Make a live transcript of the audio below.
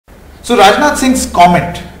So Rajnath Singh's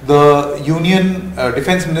comment, the Union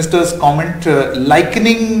Defence Minister's comment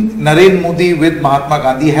likening Narendra Modi with Mahatma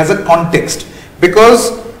Gandhi has a context,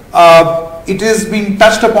 because it has been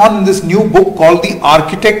touched upon in this new book called The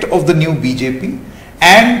Architect of the New BJP,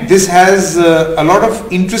 and this has a lot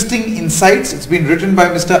of interesting insights. It's been written by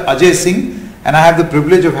Mr. Ajay Singh, and I have the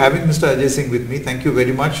privilege of having Mr. Ajay Singh with me. Thank you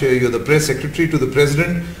very much. You're the press secretary to the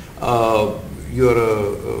President. You're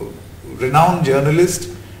a renowned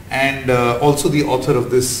journalist and also the author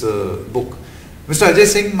of this book. Mr. Ajay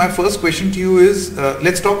Singh, my first question to you is,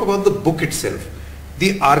 let's talk about the book itself.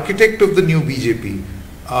 The Architect of the New BJP.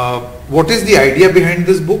 What is the idea behind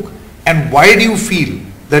this book, and why do you feel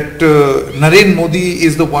that Narendra Modi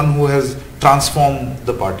is the one who has transformed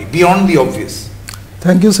the party, beyond the obvious?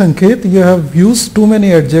 Thank you, Sanket. You have used too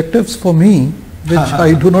many adjectives for me, which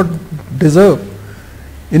I do not deserve.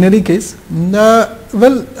 In any case,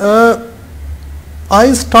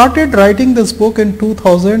 I started writing this book in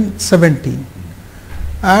 2017,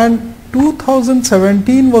 and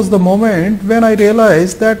 2017 was the moment when I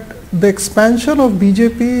realized that the expansion of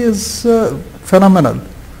BJP is phenomenal.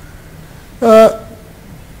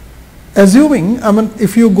 Assuming,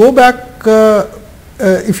 if you go back,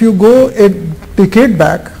 if you go a decade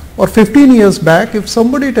back or 15 years back, if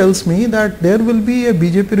somebody tells me that there will be a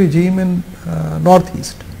BJP regime in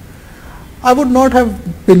Northeast, I would not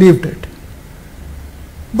have believed it.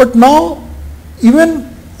 But now, even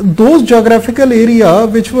those geographical area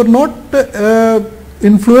which were not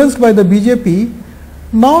influenced by the BJP,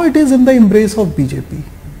 now it is in the embrace of BJP.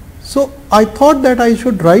 So I thought that I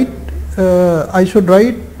should write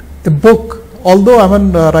a book.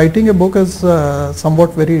 Although writing a book is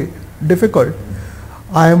somewhat very difficult.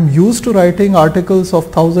 I am used to writing articles of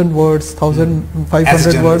 1000 words,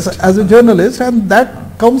 1500 words as a journalist, and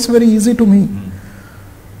that comes very easy to me.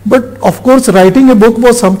 But of course, writing a book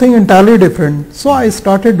was something entirely different. So I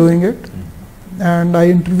started doing it, and I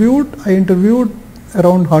interviewed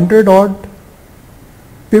around 100 odd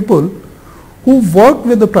people who worked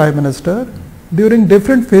with the Prime Minister during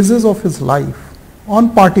different phases of his life on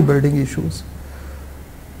party building issues.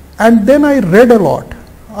 And then I read a lot.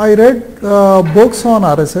 I read books on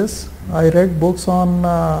RSS. I read books on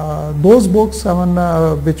those books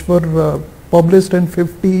which were published in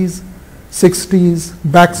 50s, 60s,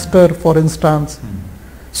 Baxter, for instance.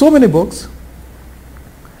 So many books.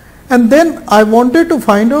 And then I wanted to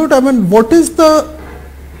find out, what is the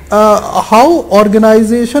how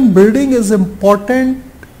organization building is important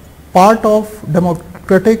part of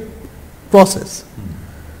democratic process.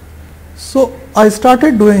 So I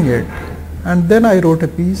started doing it, and then I wrote a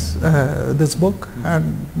piece, this book,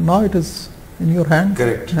 and now it is in your hand.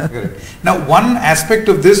 Correct, correct. Now, one aspect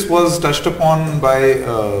of this was touched upon by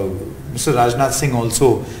Mr. Rajnath Singh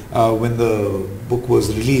also when the book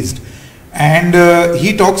was released, and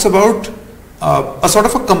he talks about a sort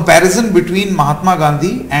of a comparison between Mahatma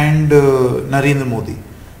Gandhi and Narendra Modi.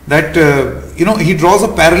 That he draws a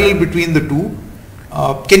parallel between the two.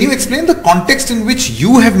 Can you explain the context in which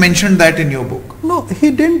you have mentioned that in your book? No,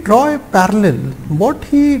 he didn't draw a parallel. What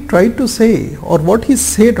he tried to say, or what he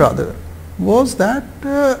said rather, was that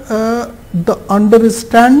the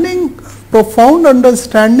understanding, profound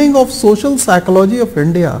understanding of social psychology of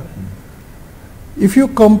India, if you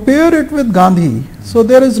compare it with Gandhi, so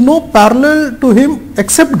there is no parallel to him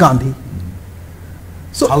except Gandhi.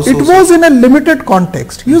 So it was in a limited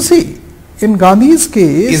context. You see, in Gandhi's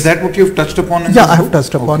case... Is that what you have touched upon in Yeah, I have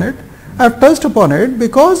touched upon it. I have touched upon it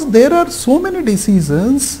because there are so many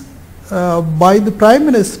decisions by the Prime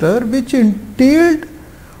Minister which entailed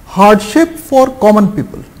hardship for common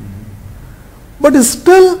people. But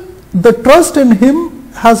still the trust in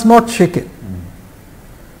him has not shaken.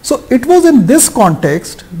 So it was in this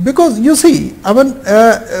context, because you see,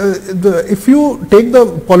 if you take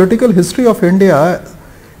the political history of India,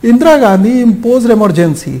 Indira Gandhi imposed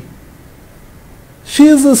emergency. She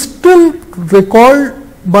is still recalled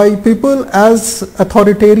by people as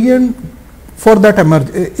authoritarian for that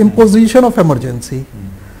imposition of emergency.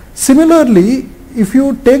 Similarly, if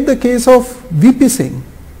you take the case of VP Singh,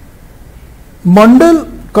 Mandal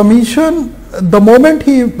Commission, the moment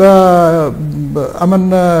he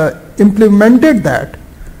implemented that,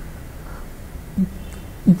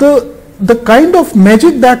 the kind of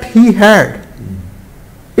magic that he had,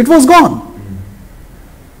 it was gone.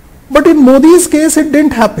 But in Modi's case, it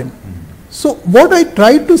didn't happen. So what I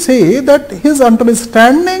tried to say, that his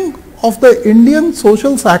understanding of the Indian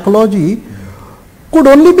social psychology could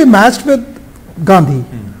only be matched with Gandhi,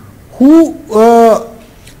 who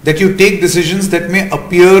that you take decisions that may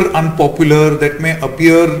appear unpopular, that may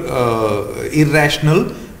appear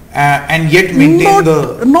irrational, and yet maintain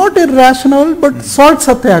not irrational, but salt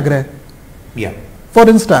satyagrah. Yeah. For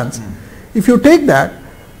instance, if you take that,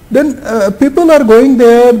 then people are going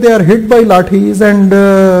there, they are hit by lathis and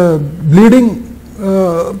bleeding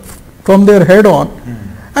from their head on,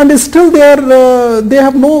 and still they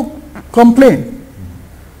have no complaint.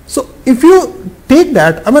 So if you take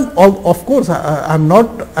that, I mean, of course, I'm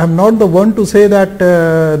not the one to say that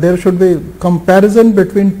there should be comparison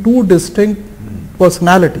between two distinct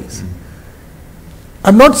personalities.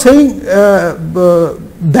 I'm not saying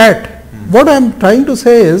that. What I'm trying to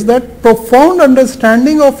say is that profound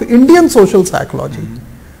understanding of Indian social psychology.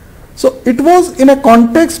 So it was in a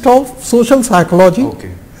context of social psychology,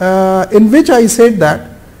 in which I said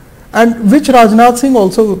that, and which Rajnath Singh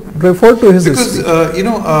also referred to his because history.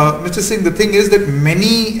 Mr. Singh, the thing is that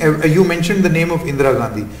many you mentioned the name of Indira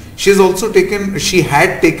Gandhi. She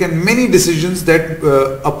had taken many decisions that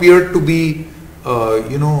appeared to be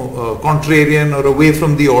contrarian or away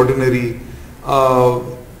from the ordinary,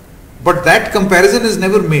 but that comparison is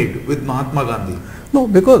never made with Mahatma Gandhi. No,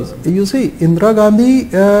 because you see, Indira Gandhi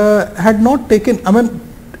had not taken, I mean,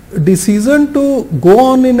 decision to go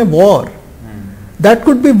on in a war. That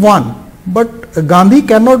could be one, but Gandhi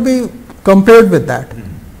cannot be compared with that.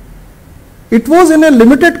 It was in a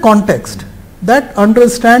limited context, that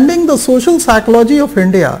understanding the social psychology of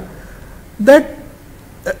India, that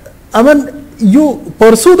I mean, you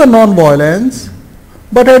pursue the non-violence,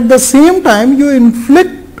 but at the same time you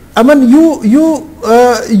inflict, I mean, you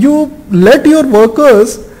let your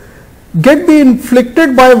workers be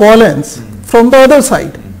inflicted by violence from the other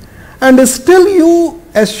side, and still you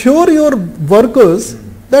assure your workers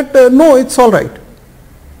that no, it's all right.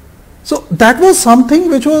 So that was something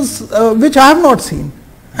which was which I have not seen,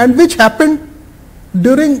 and which happened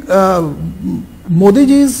during Modi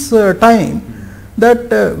ji's time, that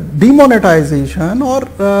demonetization or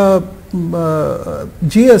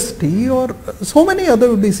GST or so many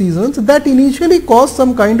other decisions that initially caused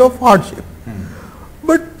some kind of hardship.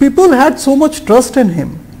 But people had so much trust in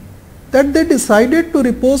him that they decided to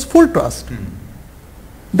repose full trust.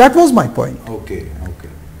 That was my point. Okay.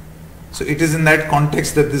 So it is in that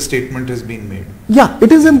context that this statement has been made. Yeah,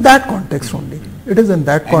 it is in that context only. It is in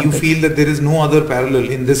that context. And you feel that there is no other parallel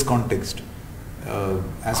in this context?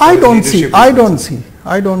 I don't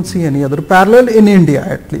see any other parallel in India,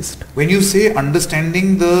 at least. When you say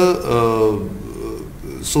understanding the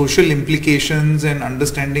social implications and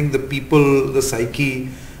understanding the people, the psyche,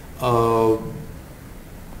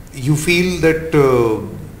 you feel that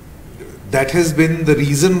that has been the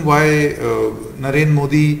reason why Narendra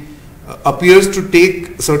Modi appears to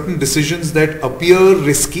take certain decisions that appear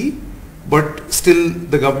risky, but still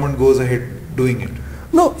the government goes ahead doing it.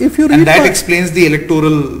 No, if you read, and that explains the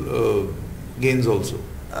electoral gains also.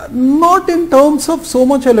 Not in terms of so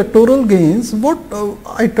much electoral gains. What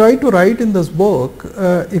I try to write in this book,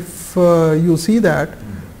 if you see that,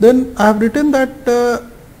 then I have written that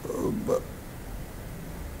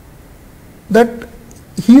that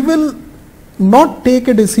he will not take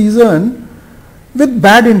a decision with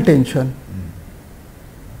bad intention.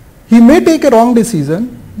 He may take a wrong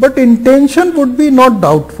decision, but intention would be not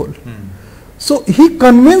doubtful. So he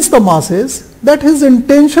convinced the masses that his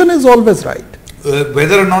intention is always right.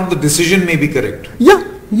 Whether or not the decision may be correct. Yeah.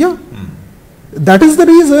 That is the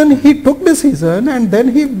reason he took decision, and then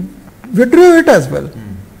he withdrew it as well.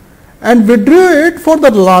 And withdrew it for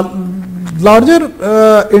the larger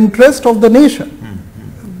interest of the nation.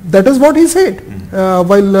 That is what he said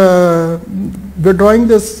while withdrawing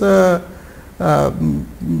this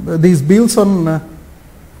these bills on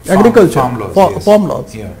agriculture, farm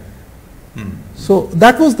laws. Yeah. So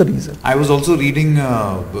that was the reason. I was also reading,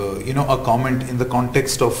 a comment in the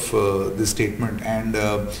context of this statement, and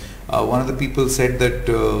one of the people said that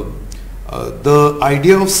the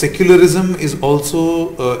idea of secularism is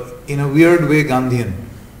also, in a weird way, Gandhian.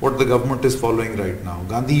 What the government is following right now.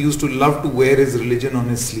 Gandhi used to love to wear his religion on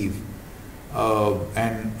his sleeve,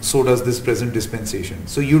 and so does this present dispensation.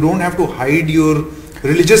 So you don't have to hide your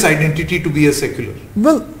religious identity to be a secular.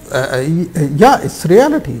 Well, yeah, it's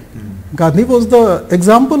reality. Gandhi was the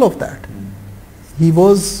example of that. He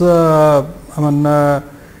was,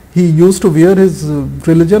 he used to wear his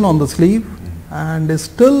religion on the sleeve, and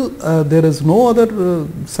still there is no other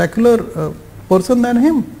secular person than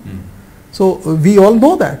him. So we all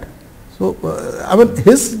know that. So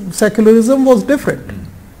his secularism was different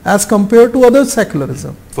as compared to other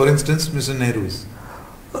secularism. For instance, Mr. Nehru's.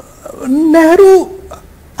 Nehru,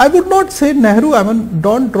 I would not say Nehru.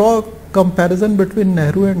 Don't draw comparison between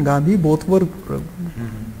Nehru and Gandhi. Both were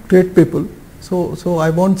great people. So I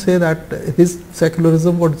won't say that his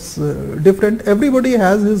secularism was different. Everybody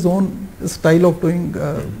has his own style of doing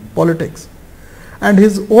politics and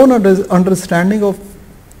his own understanding of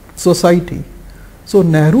society. So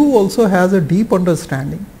Nehru also has a deep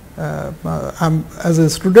understanding. I'm as a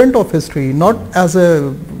student of history, not as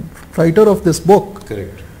a writer of this book.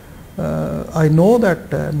 Correct. I know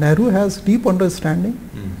that Nehru has deep understanding.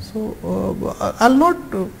 So I'll not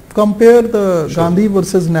compare the Gandhi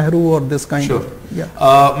versus Nehru or this kind of. Yeah.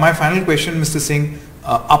 My final question, Mr. Singh,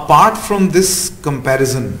 apart from this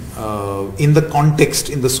comparison in the context,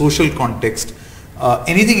 in the social context,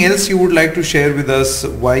 anything else you would like to share with us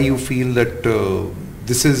why you feel that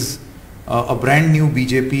this is a brand new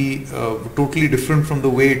BJP, totally different from the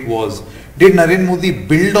way it was? Did Narendra Modi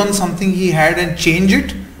build on something he had and change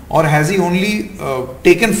it, or has he only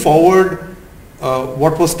taken forward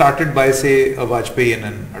what was started by, say, Vajpayee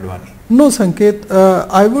and Advani? No, Sanket,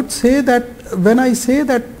 I would say that when I say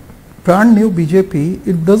that brand new BJP,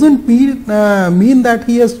 it doesn't mean that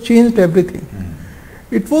he has changed everything.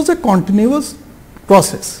 It was a continuous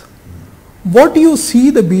process. What you see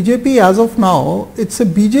the BJP as of now, it's a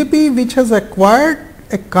BJP which has acquired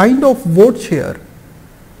a kind of vote share,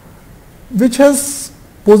 which has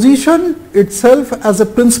positioned itself as a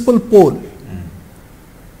principal pole.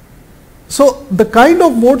 So the kind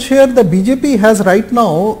of vote share the BJP has right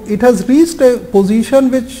now, it has reached a position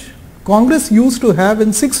which Congress used to have in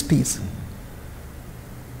 60s.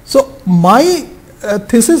 So my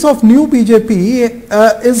thesis of new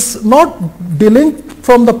BJP is not delinked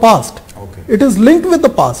from the past. Okay. It is linked with the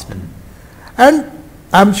past. And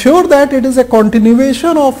I'm sure that it is a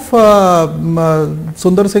continuation of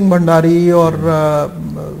Sundar Singh Bhandari or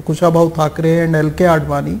Kushabhau Thackeray and L.K.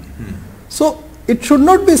 Advani. So it should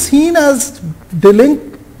not be seen as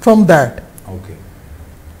delinked from that. Okay.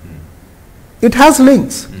 It has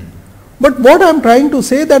links. But what I am trying to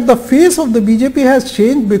say that the face of the BJP has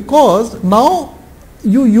changed, because now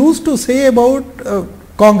you used to say about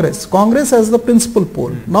Congress as the principal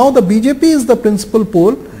pole. Now the BJP is the principal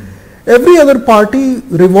pole. Every other party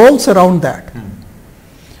revolves around that.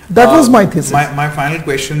 That was my thesis. My final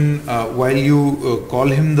question, while you call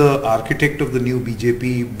him the architect of the new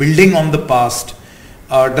BJP, building on the past,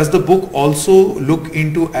 does the book also look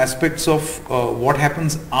into aspects of what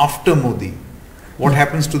happens after Modi? What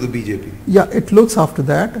happens to the BJP? Yeah, it looks after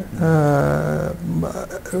that.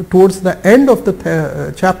 Towards the end of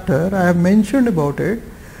the chapter, I have mentioned about it,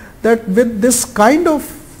 that with this kind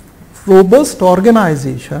of robust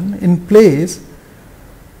organization in place,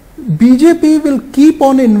 BJP will keep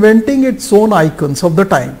on inventing its own icons of the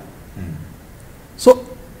time. So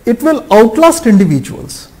it will outlast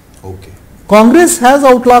individuals. Okay. Congress has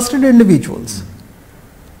outlasted individuals.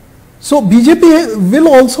 So BJP will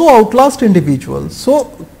also outlast individuals.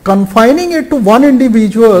 So confining it to one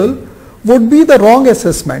individual would be the wrong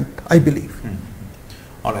assessment, I believe.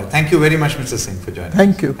 All right. Thank you very much, Mr. Singh, for joining us.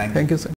 Thank you. Thank you, sir.